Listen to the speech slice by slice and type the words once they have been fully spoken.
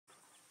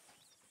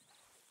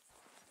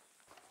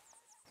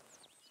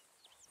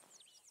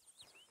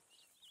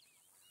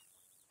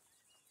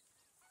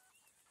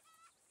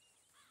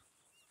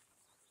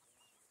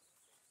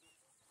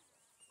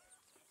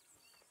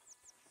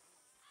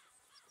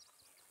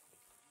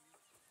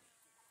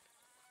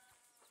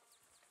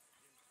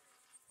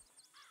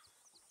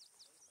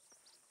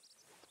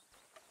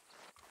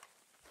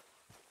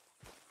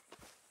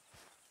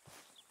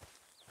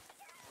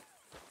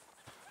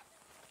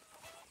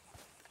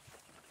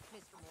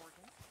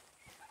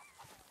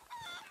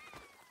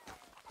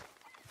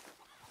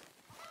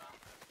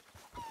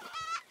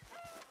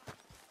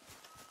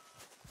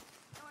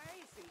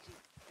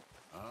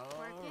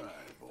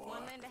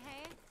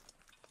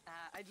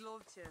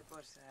to,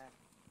 but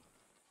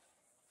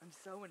I'm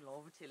so in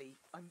love with Tilly.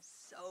 I'm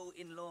so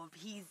in love.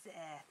 He's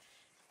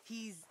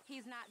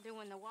not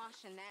doing the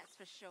washing, that's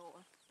for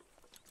sure.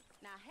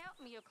 Now help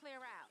me or clear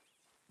out.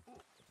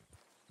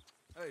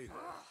 Hey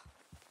there.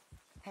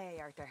 Hey,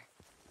 Arthur.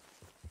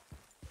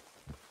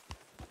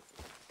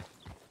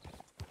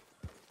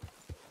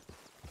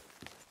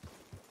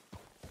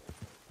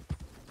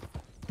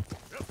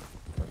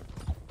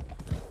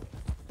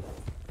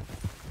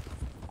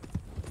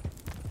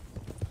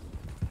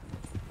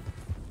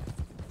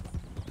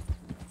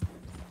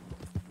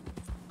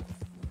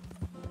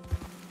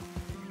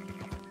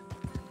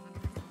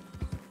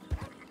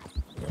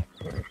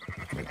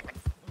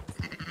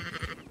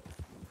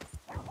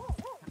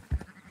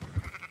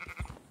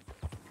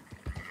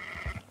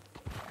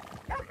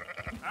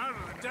 Out of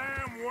the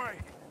damn way!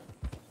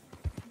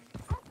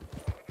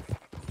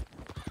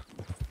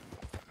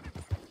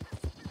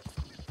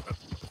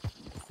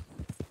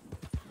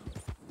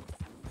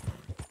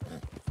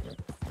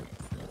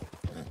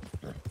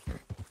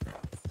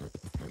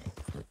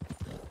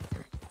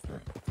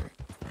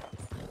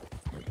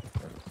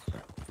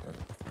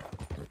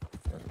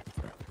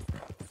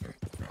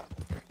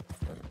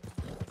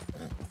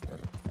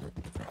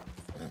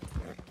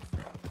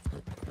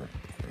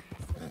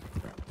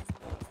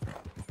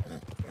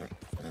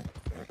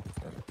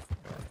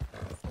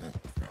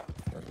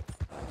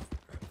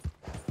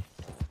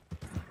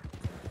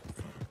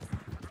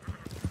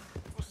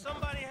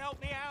 Somebody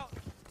help me out!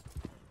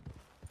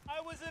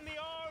 I was in the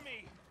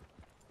army!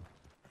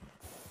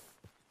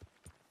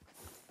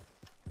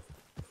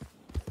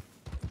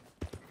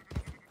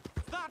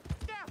 The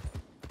death!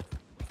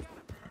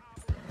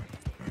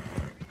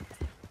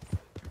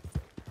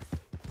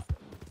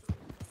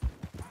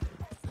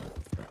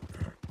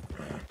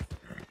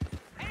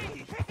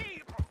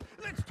 Hey!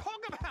 Let's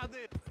talk about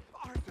this!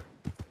 Arthur,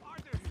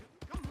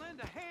 come lend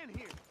a hand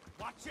here.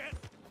 Watch it!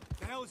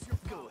 The hell is your...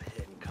 Go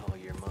ahead and call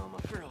your mama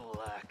for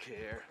all I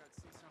care. I'd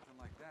see something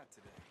like that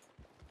today.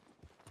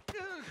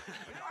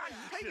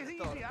 Take it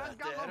easy, I've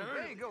got a little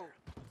bagel.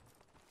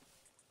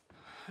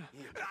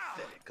 You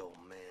pathetic old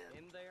man.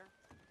 Him there,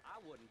 I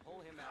wouldn't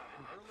pull him out of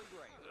an early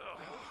grave. No,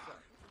 sir.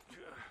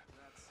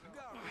 You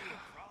got a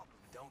real problem,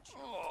 don't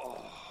you? Oh,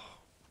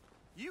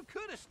 You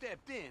could have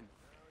stepped in.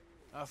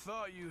 I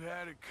thought you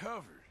had it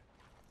covered.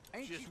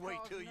 Ain't just wait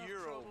till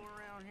you're old.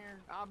 Around here.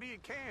 I'll be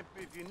at camp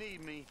if you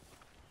need me.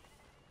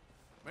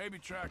 Maybe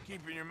try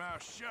keeping your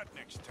mouth shut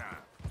next time.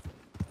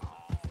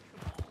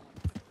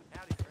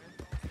 Howdy, friend.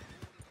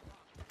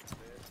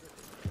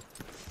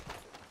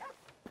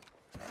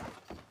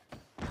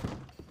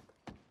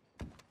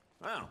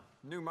 Wow,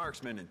 new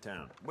marksman in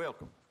town.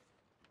 Welcome.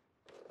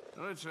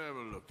 Let's have a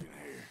look in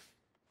here.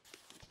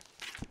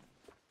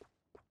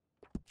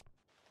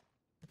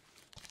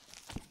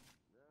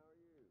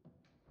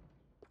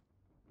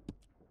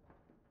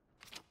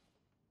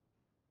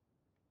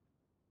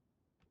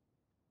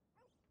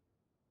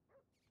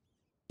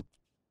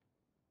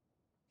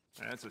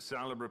 That's a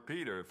solid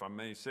repeater, if I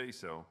may say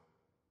so.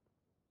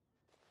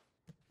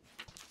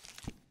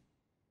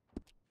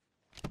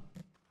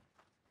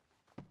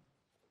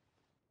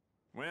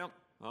 Well,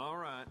 all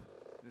right.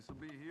 This'll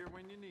be here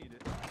when you need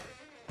it.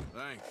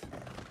 Thanks.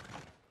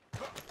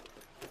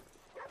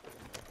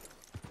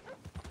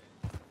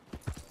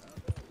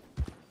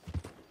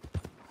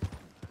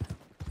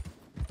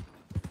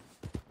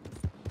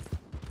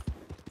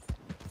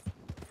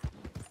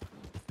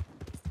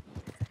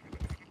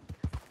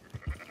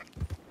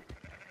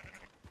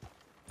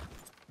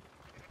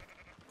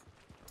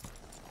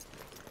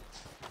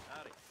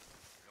 Howdy.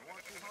 Don't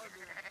work too hard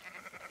there.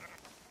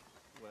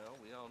 Well,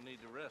 we all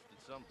need to rest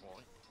at some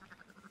point.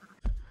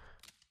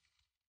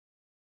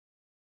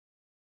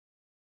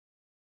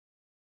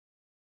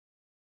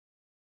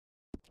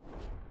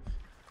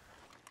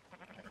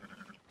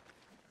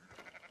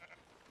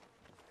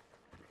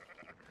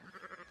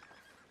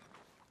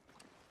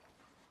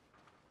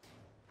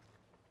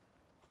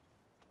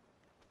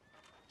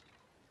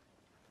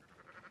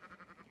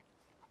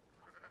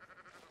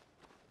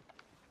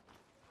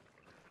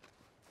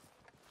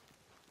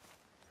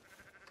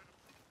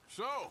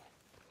 So,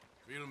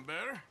 feeling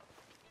better?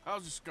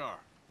 How's the scar?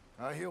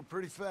 I heal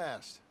pretty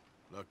fast.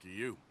 Lucky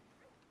you.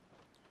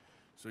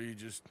 So you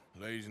just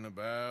lazing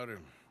about, or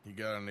you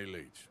got any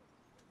leads?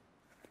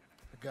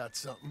 I got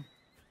something.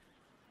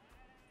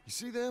 You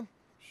see them?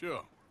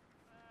 Sure.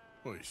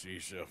 Well, you see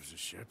yourself as a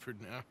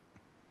shepherd now?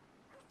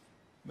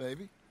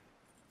 Maybe.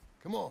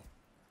 Come on.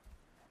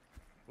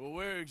 Well,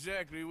 where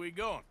exactly are we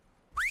going?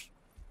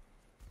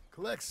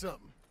 Collect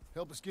something.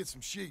 Help us get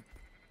some sheep.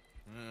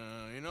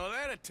 You know,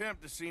 that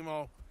attempt to seem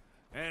all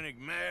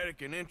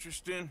enigmatic and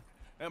interesting,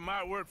 that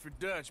might work for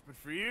Dutch, but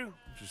for you,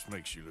 it just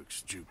makes you look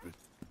stupid.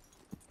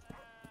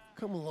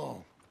 Come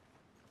along.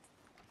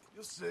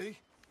 You'll see.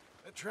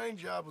 That train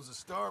job was a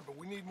start, but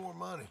we need more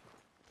money.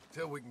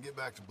 Till we can get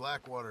back to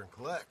Blackwater and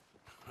collect.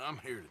 I'm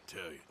here to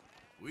tell you,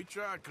 we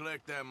try to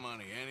collect that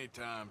money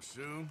anytime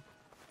soon,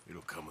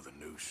 it'll come with a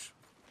noose.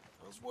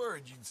 I was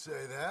worried you'd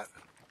say that.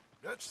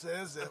 Dutch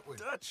says that we...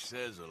 Dutch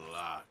says a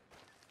lot.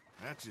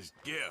 That's his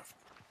gift.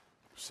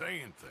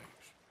 Saying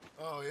things.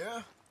 Oh,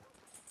 yeah?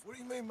 What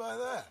do you mean by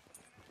that?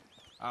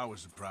 I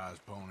was the prize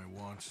pony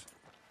once.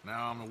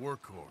 Now I'm the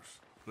workhorse.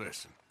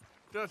 Listen,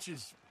 Dutch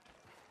is...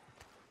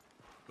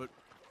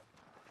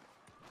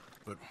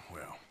 But,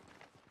 well,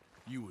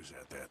 you was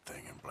at that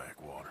thing in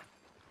Blackwater.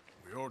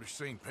 We already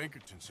seen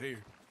Pinkertons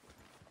here.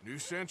 New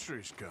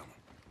century's coming.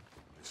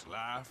 This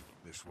life,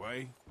 this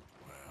way,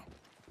 well,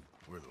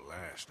 we're the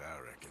last, I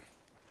reckon.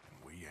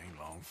 And we ain't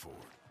long for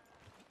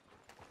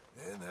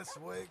it. And that's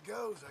the way it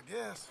goes, I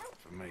guess.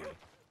 For me,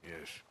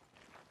 yes.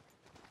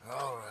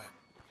 All right.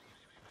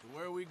 So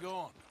where are we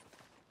going?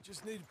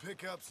 Just need to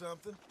pick up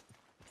something.